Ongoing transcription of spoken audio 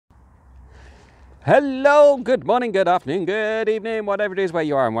Hello, good morning, good afternoon, good evening, whatever it is where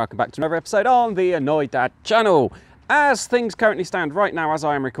you are, and welcome back to another episode on the Annoyed Dad channel. As things currently stand right now, as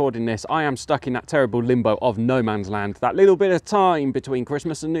I am recording this, I am stuck in that terrible limbo of no man's land, that little bit of time between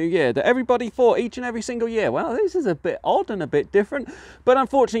Christmas and New Year that everybody thought each and every single year, well, this is a bit odd and a bit different, but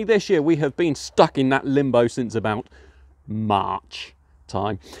unfortunately this year we have been stuck in that limbo since about March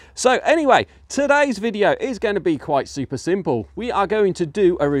time. So anyway, today's video is going to be quite super simple. We are going to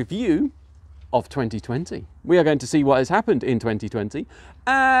do a review of 2020. We are going to see what has happened in 2020,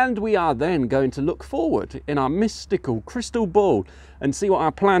 and we are then going to look forward in our mystical crystal ball and see what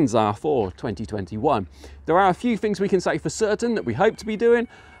our plans are for 2021. There are a few things we can say for certain that we hope to be doing,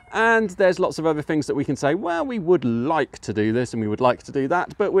 and there's lots of other things that we can say, well, we would like to do this and we would like to do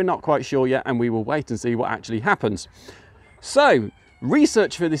that, but we're not quite sure yet, and we will wait and see what actually happens. So,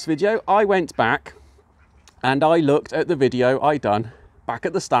 research for this video, I went back and I looked at the video I done back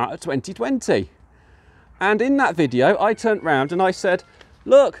at the start of 2020, and in that video I turned around and I said,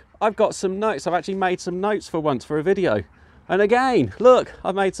 look, I've got some notes. I've actually made some notes for once for a video, and again, look,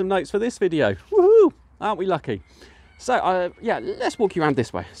 I've made some notes for this video. Woohoo! Aren't we lucky? So yeah, let's walk you around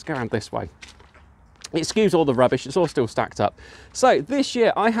this way. Let's go around this way. Excuse all the rubbish, it's all still stacked up. So this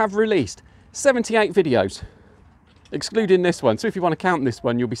year I have released 78 videos, excluding this one. So if you want to count this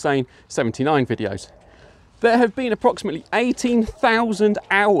one, you'll be saying 79 videos. There have been approximately 18,000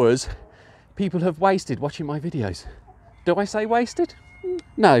 hours people have wasted watching my videos. Do I say wasted?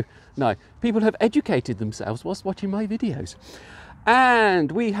 No. People have educated themselves whilst watching my videos.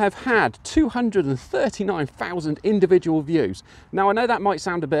 And we have had 239,000 individual views. Now, I know that might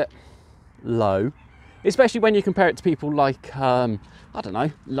sound a bit low, especially when you compare it to people like, I don't know,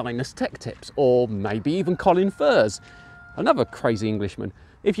 Linus Tech Tips, or maybe even Colin Furze, another crazy Englishman.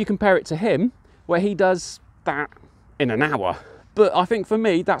 If you compare it to him, where he does that in an hour. But I think for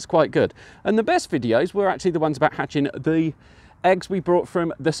me that's quite good, and the best videos were actually the ones about hatching the eggs we brought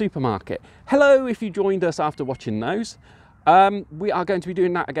from the supermarket. Hello, if you joined us after watching those. We are going to be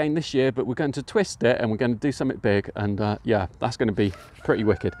doing that again this year, but we're going to twist it and we're going to do something big, and yeah, that's going to be pretty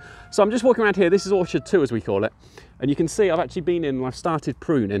wicked. So I'm just walking around here. This is Orchard 2 as we call it, and you can see I've actually been in and I've started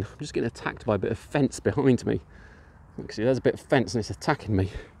pruning. I'm just getting attacked by a bit of fence behind me. See, there's a bit of fence and it's attacking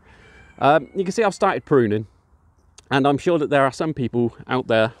me. You can see I've started pruning, and I'm sure that there are some people out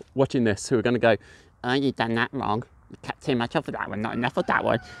there watching this who are going to go, oh, you've done that wrong. You cut too much off of that one, not enough of that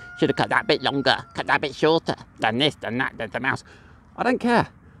one. Should have cut that bit longer, cut that bit shorter, done this, done that, done the mouse. I don't care.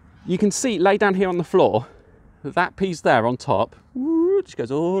 You can see, lay down here on the floor, that piece there on top, just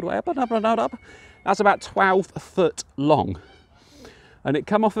goes all the way up and up and up. That's about 12 foot long. And it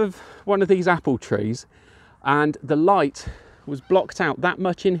come off of one of these apple trees, and the light was blocked out that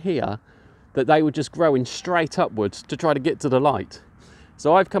much in here that they were just growing straight upwards to try to get to the light.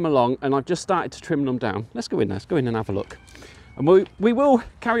 So I've come along and I've just started to trim them down. Let's go in there, let's go in and have a look. And we will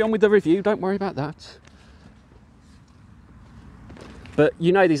carry on with the review, don't worry about that. But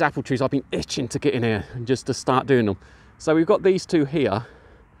you know, these apple trees, I've been itching to get in here and just to start doing them. So we've got these two here.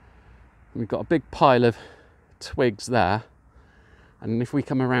 We've got a big pile of twigs there. And if we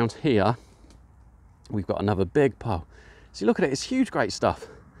come around here, we've got another big pile. So look at it, it's huge, great stuff.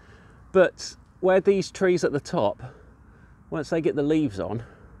 But where these trees at the top, once they get the leaves on,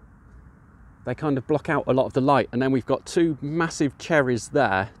 they kind of block out a lot of the light. And then we've got two massive cherries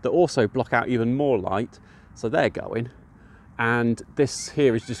there that also block out even more light. So they're going. And this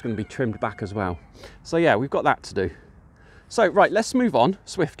here is just going to be trimmed back as well. So yeah, we've got that to do. So right, let's move on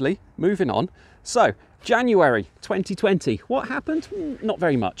swiftly, moving on. So January 2020, what happened? Not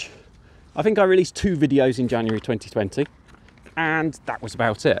very much. I think I released 2 videos in January 2020, and that was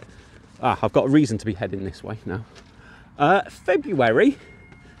about it. I've got a reason to be heading this way now. February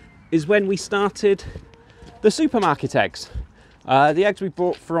is when we started the supermarket eggs. The eggs we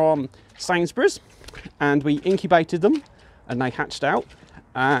bought from Sainsbury's, and we incubated them and they hatched out,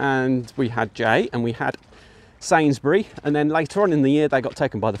 and we had Jay and we had Sainsbury, and then later on in the year they got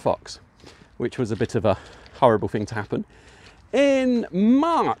taken by the fox, which was a bit of a horrible thing to happen. In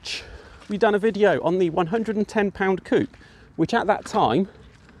March, we done a video on the £110 coop, which at that time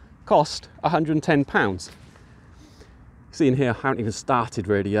cost £110. See in here, I haven't even started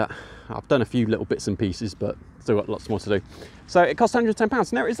really yet. I've done a few little bits and pieces, but still got lots more to do. So it cost £110,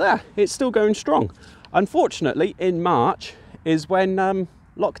 and there it is there. It's still going strong. Unfortunately, in March is when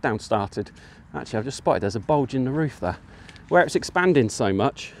lockdown started. Actually, I've just spotted there's a bulge in the roof there, where it's expanding so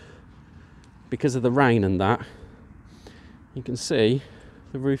much because of the rain and that. You can see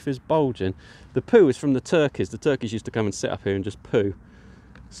the roof is bulging. The poo is from the turkeys. The turkeys used to come and sit up here and just poo.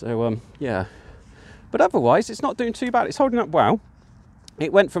 So yeah, but otherwise it's not doing too bad. It's holding up well.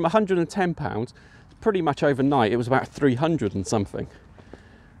 It went from £110, pretty much overnight, it was about 300 and something.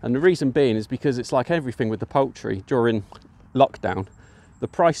 And the reason being is because it's like everything with the poultry during lockdown, the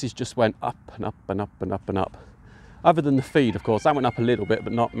prices just went up and up and up and up and up. Other than the feed, of course, that went up a little bit,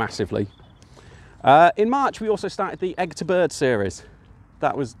 but not massively. In March, we also started the Egg to Bird series.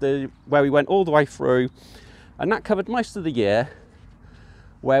 That was where we went all the way through, and that covered most of the year,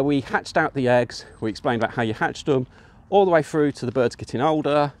 where we hatched out the eggs. We explained about how you hatched them, all the way through to the birds getting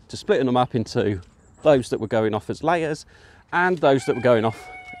older, to splitting them up into those that were going off as layers and those that were going off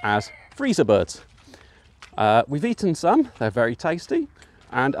as freezer birds. We've eaten some, they're very tasty,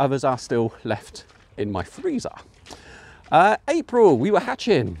 and others are still left in my freezer. April, we were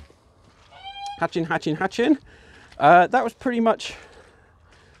hatching. Hatching. That was pretty much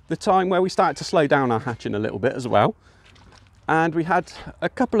the time where we started to slow down our hatching a little bit as well. And we had a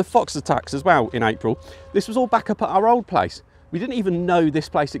couple of fox attacks as well in April. This was all back up at our old place. We didn't even know this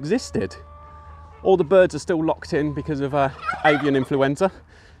place existed. All the birds are still locked in because of avian influenza.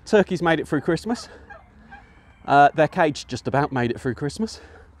 Turkeys made it through Christmas. Their cage just about made it through Christmas.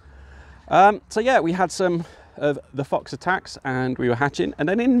 So yeah, we had some of the fox attacks and we were hatching. And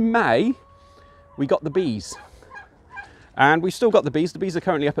then in May, we got the bees. And we've still got the bees. The bees are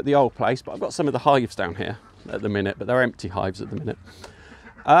currently up at the old place, but I've got some of the hives down here at the minute, but they're empty hives at the minute.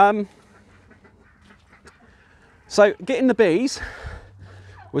 So getting the bees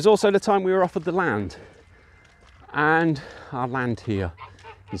was also the time we were offered the land. And our land here,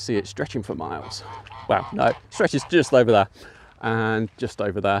 you see it stretching for miles. Well, no, it stretches just over there and just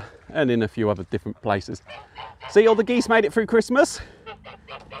over there and in a few other different places. See, all the geese made it through Christmas.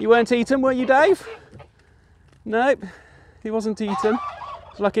 You weren't eaten, were you, Dave? Nope, he wasn't eaten.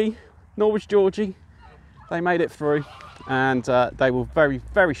 Lucky, nor was Georgie. They made it through, and they will very,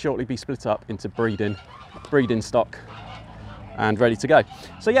 very shortly be split up into breeding stock and ready to go.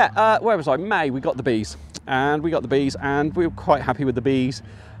 So yeah, where was I? May, we got the bees, and we were quite happy with the bees,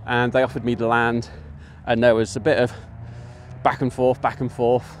 and they offered me the land, and there was a bit of back and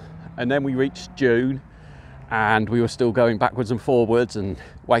forth, and then we reached June, and we were still going backwards and forwards and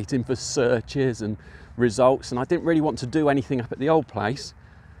waiting for searches and results, and I didn't really want to do anything up at the old place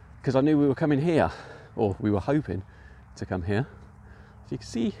because I knew we were coming here, or we were hoping to come here. As you can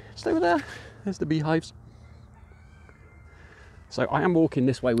see, just over there's the beehives. So I am walking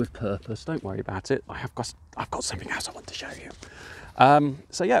this way with purpose, don't worry about it. I've got something else I want to show you.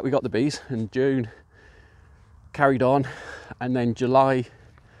 So yeah, we got the bees in June, carried on, and then July,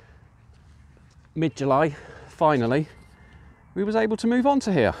 mid-July, finally, we was able to move on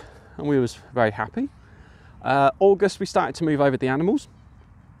to here, and we was very happy. August, we started to move over the animals,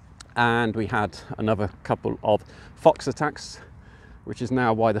 and we had another couple of fox attacks, which is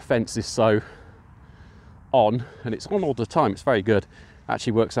now why the fence is so on, and it's on all the time. It's very good.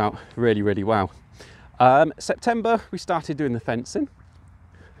 Actually works out really, really well. September, we started doing the fencing.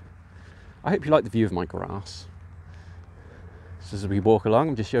 I hope you like the view of my grass. So as we walk along,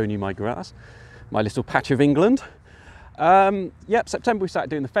 I'm just showing you my grass, my little patch of England. Yep, September we started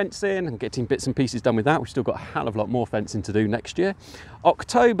doing the fencing and getting bits and pieces done with that. We've still got a hell of a lot more fencing to do next year.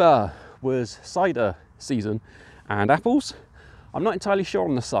 October was cider season and apples. I'm not entirely sure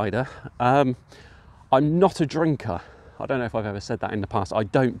on the cider. I'm not a drinker. I don't know if I've ever said that in the past. I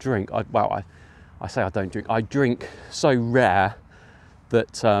don't drink. I say I don't drink. I drink so rare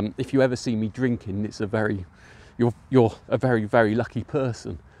that if you ever see me drinking, it's you're a very, very lucky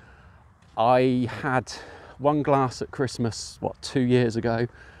person. I had one glass at Christmas, 2 years ago,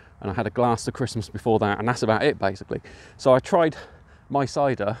 and I had a glass of Christmas before that, and that's about it basically. So I tried my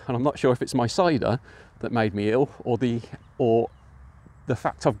cider, and I'm not sure if it's my cider that made me ill or the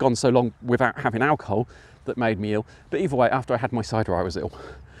fact I've gone so long without having alcohol that made me ill. But either way, after I had my cider, I was ill.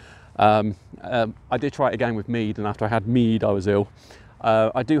 I did try it again with mead, and after I had mead, I was ill.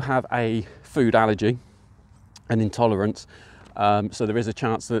 I do have a food allergy, an intolerance, so there is a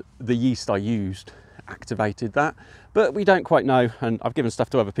chance that the yeast I used activated that, but we don't quite know, and I've given stuff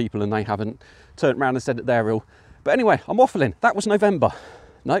to other people and they haven't turned around and said that they're ill. But anyway, I'm waffling. That was November.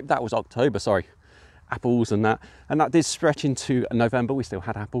 Nope, that was October, sorry. Apples and that did stretch into November. We still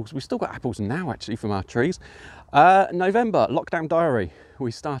had apples. We've still got apples now actually from our trees. November, lockdown diary.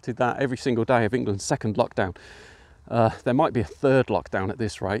 We started that every single day of England's second lockdown. There might be a third lockdown at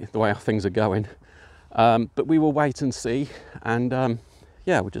this rate, the way things are going. But we will wait and see, and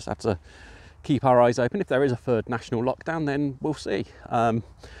yeah, we'll just have to keep our eyes open. If there is a third national lockdown, then we'll see.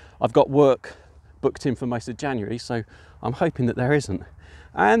 I've got work booked in for most of January, so I'm hoping that there isn't.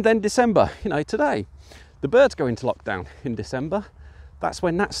 And then December, today, the birds go into lockdown in December. That's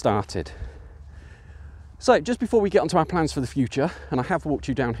when that started. So just before we get onto our plans for the future, and I have walked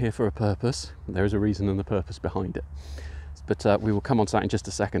you down here for a purpose, there is a reason and a purpose behind it, but we will come on to that in just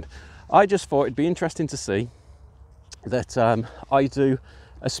a second. I just thought it'd be interesting to see that I do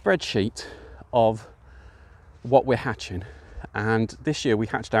a spreadsheet of what we're hatching, and this year we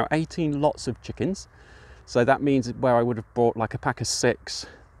hatched out 18 lots of chickens. So that means where I would have brought like a pack of 6,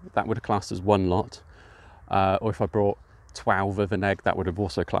 that would have classed as 1 lot, or if I brought 12 of an egg, that would have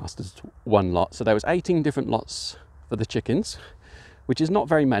also classed as 1 lot. So there was 18 different lots for the chickens, which is not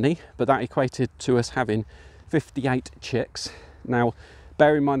very many, but that equated to us having 58 chicks. Now,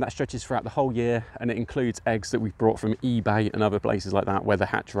 bear in mind that stretches throughout the whole year, and it includes eggs that we've brought from eBay and other places like that where the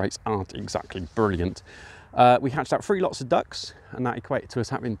hatch rates aren't exactly brilliant. We hatched out 3 lots of ducks, and that equated to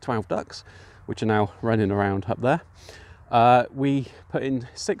us having 12 ducks, which are now running around up there. We put in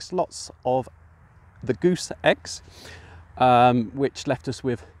 6 lots of the goose eggs, which left us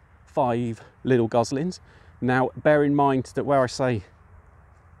with 5 little goslings. Now, bear in mind that where I say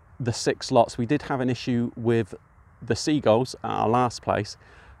the 6 lots, we did have an issue with the seagulls at our last place,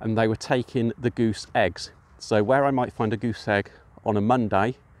 and they were taking the goose eggs. So where I might find a goose egg on a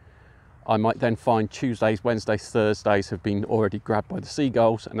Monday, I might then find Tuesdays, Wednesdays, Thursdays have been already grabbed by the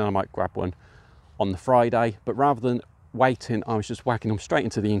seagulls, and then I might grab one on the Friday. But rather than waiting, I was just whacking them straight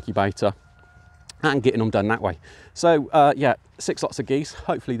into the incubator and getting them done that way. So yeah, 6 lots of geese.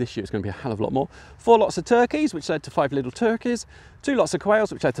 Hopefully this year it's going to be a hell of a lot more. 4 lots of turkeys, which led to 5 little turkeys. 2 lots of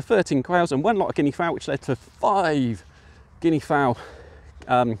quails, which led to 13 quails, and 1 lot of guinea fowl, which led to 5 guinea fowl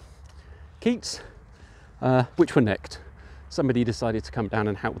keats, which were nicked. Somebody decided to come down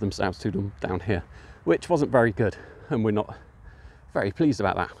and help themselves to them down here, which wasn't very good, and we're not very pleased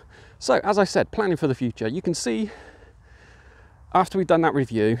about that. So as I said, planning for the future. You can see after we've done that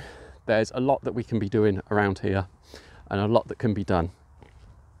review, there's a lot that we can be doing around here and a lot that can be done.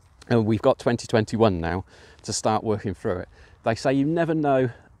 And we've got 2021 now to start working through it. They say you never know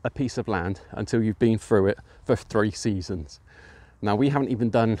a piece of land until you've been through it for 3 seasons. Now, we haven't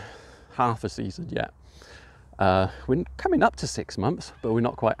even done half a season yet. We're coming up to 6 months, but we're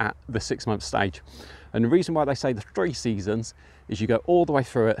not quite at the 6-month stage. And the reason why they say the 3 seasons is you go all the way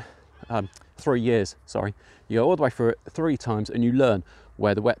through it, 3 years, sorry. You go all the way through it 3 times, and you learn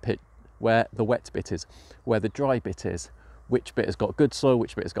where the wet bit is, where the dry bit is, which bit has got good soil,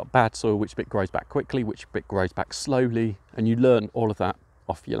 which bit has got bad soil, which bit grows back quickly, which bit grows back slowly, and you learn all of that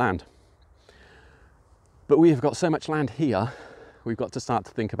off your land. But we have got so much land here, we've got to start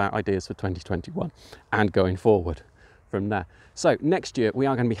to think about ideas for 2021 and going forward from there. So next year we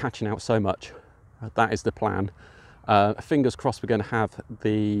are going to be hatching out so much. That is the plan. Fingers crossed we're going to have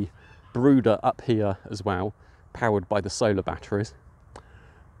the brooder up here as well, powered by the solar batteries.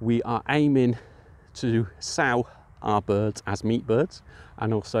 We are aiming to sell our birds as meat birds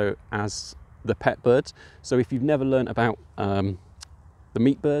and also as the pet birds. So if you've never learned about the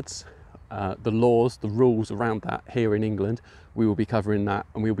meat birds, the laws, the rules around that here in England, we will be covering that,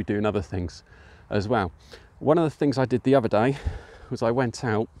 and we'll be doing other things as well. One of the things I did the other day was I went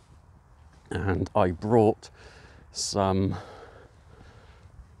out and I brought some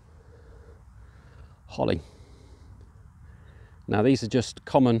holly. Now these are just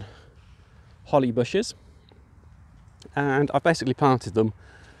common holly bushes, and I've basically planted them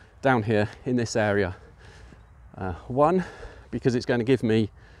down here in this area. One, because it's going to give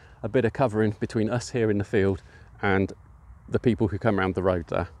me a bit of covering between us here in the field and the people who come around the road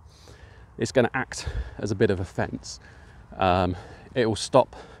there. It's going to act as a bit of a fence. It will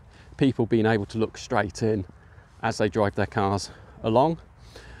stop people being able to look straight in as they drive their cars along,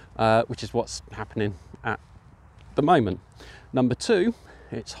 which is what's happening at the moment. Number 2,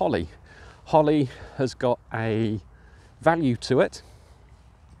 it's holly. Holly has got a value to it,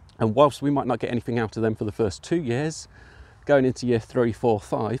 and whilst we might not get anything out of them for the first 2 years, going into year 3, 4,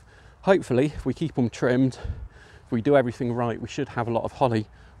 5, hopefully if we keep them trimmed, if we do everything right, we should have a lot of holly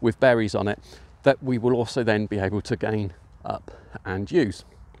with berries on it that we will also then be able to gain up and use.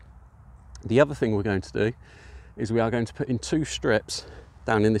 The other thing we're going to do is we are going to put in 2 strips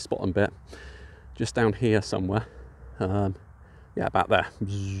down in this bottom bit, just down here somewhere. Yeah, about there.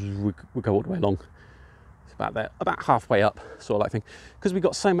 We'll go all the way along. It's about there, about halfway up, sort of like thing. Because we've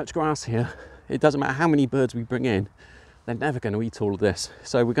got so much grass here, it doesn't matter how many birds we bring in, they're never going to eat all of this.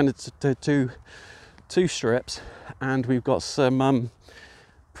 So we're going to do 2 strips, and we've got some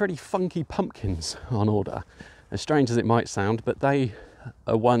pretty funky pumpkins on order. As strange as it might sound, but they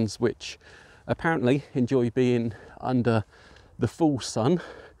are ones which apparently enjoy being under the full sun,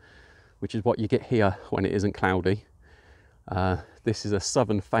 which is what you get here when it isn't cloudy. This is a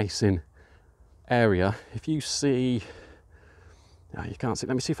southern facing area. If you see Now you can't see.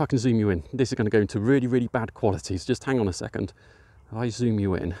 Let me see if I can zoom you in. This is going to go into really, really bad qualities. Just hang on a second. If I zoom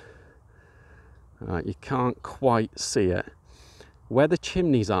you in, you can't quite see it. Where the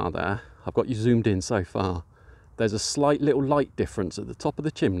chimneys are there, I've got you zoomed in so far. There's a slight little light difference at the top of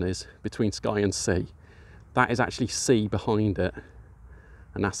the chimneys between sky and sea. That is actually sea behind it,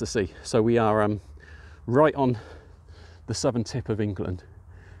 and that's the sea. So we are right on the southern tip of England,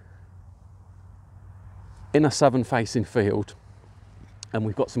 in a southern facing field, and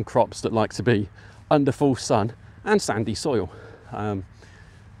we've got some crops that like to be under full sun and sandy soil.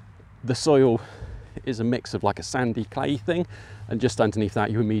 The soil is a mix of like a sandy clay thing, and just underneath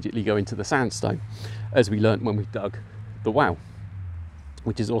that you immediately go into the sandstone, as we learnt when we dug the well,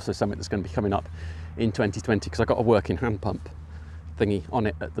 which is also something that's going to be coming up in 2020, because I've got a working hand pump thingy on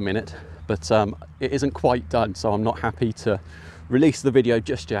it at the minute, but it isn't quite done, so I'm not happy to release the video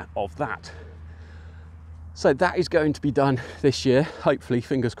just yet of that. So that is going to be done this year, hopefully,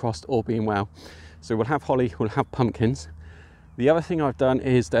 fingers crossed, all being well. So we'll have holly, we'll have pumpkins. The other thing I've done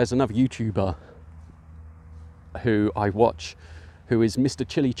is there's another YouTuber who I watch, who is Mr.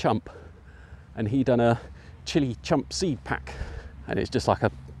 Chili Chump, and he done a chili chump seed pack, and it's just like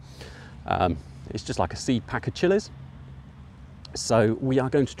a seed pack of chilies. So we are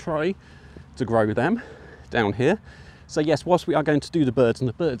going to try to grow them down here. So yes, whilst we are going to do the birds, and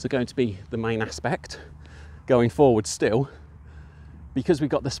the birds are going to be the main aspect going forward still, because we've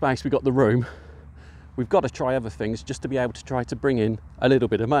got the space, we've got the room, we've got to try other things just to be able to try to bring in a little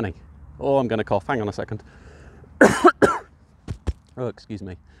bit of money. Oh, I'm going to cough, hang on a second. Oh, excuse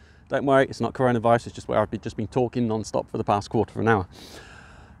me. Don't worry, it's not coronavirus, it's just where I've just been talking non-stop for the past quarter of an hour.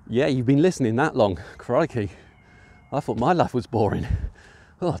 Yeah, you've been listening that long, crikey. I thought my life was boring.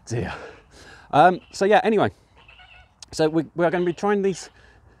 Oh dear. So yeah, anyway, so we are going to be trying these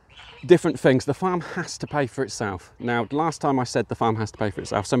different things. The farm has to pay for itself. Now, last time I said the farm has to pay for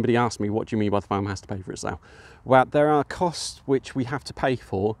itself, somebody asked me, what do you mean by the farm has to pay for itself? Well, there are costs which we have to pay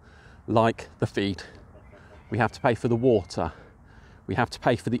for, like the feed. We have to pay for the water. We have to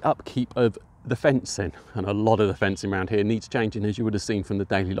pay for the upkeep of the fencing, and a lot of the fencing around here needs changing, as you would have seen from the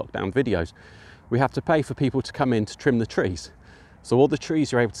daily lockdown videos. We have to pay for people to come in to trim the trees. So all the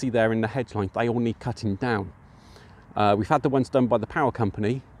trees you're able to see there in the hedge line, they all need cutting down. We've had the ones done by the power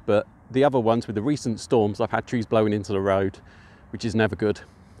company, but the other ones, with the recent storms, I've had trees blowing into the road, which is never good,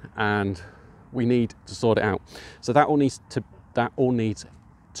 and we need to sort it out. So that all needs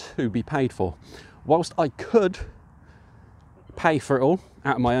to be paid for. Whilst I could pay for it all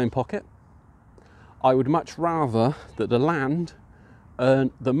out of my own pocket, I would much rather that the land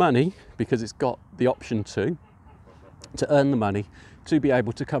earn the money, because it's got the option to earn the money to be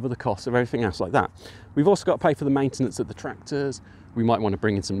able to cover the costs of everything else like that. We've also got to pay for the maintenance of the tractors. We might want to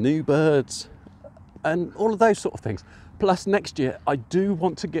bring in some new birds and all of those sort of things. Plus next year, I do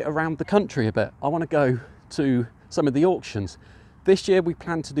want to get around the country a bit. I want to go to some of the auctions. This year we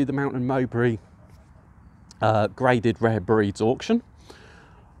plan to do the Mountain Mowbray graded rare breeds auction.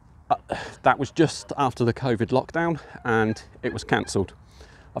 That was just after the COVID lockdown and it was cancelled.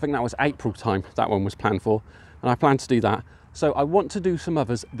 I think that was April time that one was planned for, and I plan to do that. So I want to do some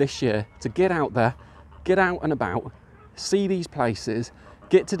others this year to get out there, get out and about, see these places,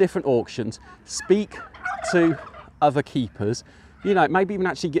 get to different auctions, speak to other keepers, you know, maybe even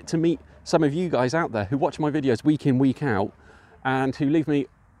actually get to meet some of you guys out there who watch my videos week in, week out, and who leave me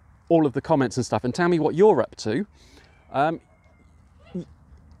all of the comments and stuff and tell me what you're up to.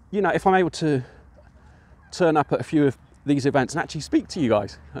 You know, if I'm able to turn up at a few of these events and actually speak to you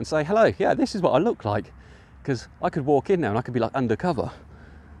guys and say, hello, yeah, this is what I look like. Because I could walk in now and I could be like undercover.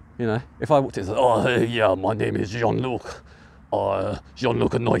 You know, if I walked in and said, oh, hey, yeah, my name is Jean-Luc.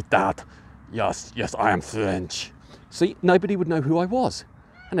 Jean-Luc Anoitat. Yes, I am French. See, nobody would know who I was.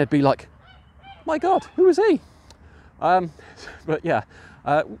 And they'd be like, my God, who is he? But yeah,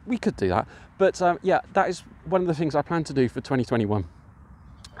 we could do that. But yeah, that is one of the things I plan to do for 2021.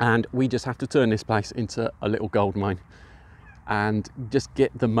 And we just have to turn this place into a little gold mine and just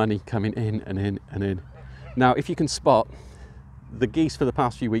get the money coming in and in and in. Now, if you can spot, the geese for the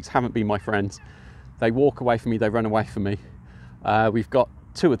past few weeks haven't been my friends. They walk away from me, they run away from me. We've got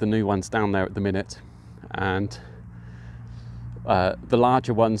two of the new ones down there at the minute, and the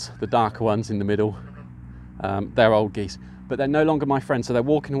larger ones, the darker ones in the middle, they're old geese, but they're no longer my friends, so they're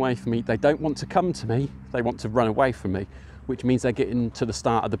walking away from me. They don't want to come to me, they want to run away from me, which means they're getting to the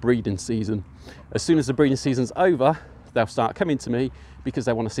start of the breeding season. As soon as the breeding season's over, they'll start coming to me because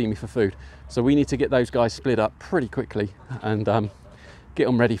they want to see me for food. So we need to get those guys split up pretty quickly and get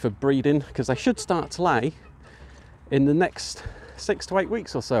them ready for breeding, because they should start to lay in the next 6 to 8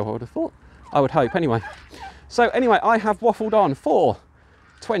 weeks or so, I would have thought. I would hope anyway. So anyway, I have waffled on for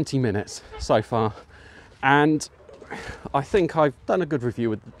 20 minutes so far, and I think I've done a good review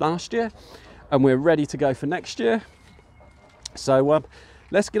with last year, and we're ready to go for next year. So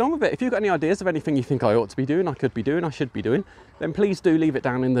let's get on with it. If you've got any ideas of anything you think I ought to be doing, I could be doing, I should be doing, then please do leave it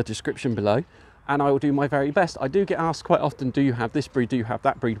down in the description below, and I will do my very best. I do get asked quite often, do you have this breed, do you have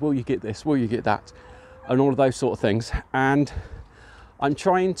that breed, will you get this, will you get that, and all of those sort of things. And I'm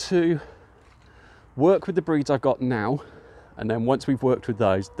trying to work with the breeds I've got now, and then once we've worked with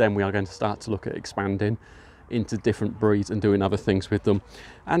those, then we are going to start to look at expanding into different breeds and doing other things with them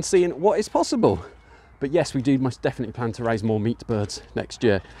and seeing what is possible. But yes, we do most definitely plan to raise more meat birds next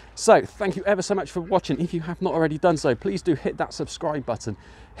year. So thank you ever so much for watching. If you have not already done so, please do hit that subscribe button,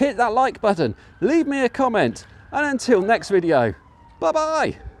 hit that like button, leave me a comment, and until next video, bye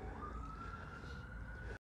bye.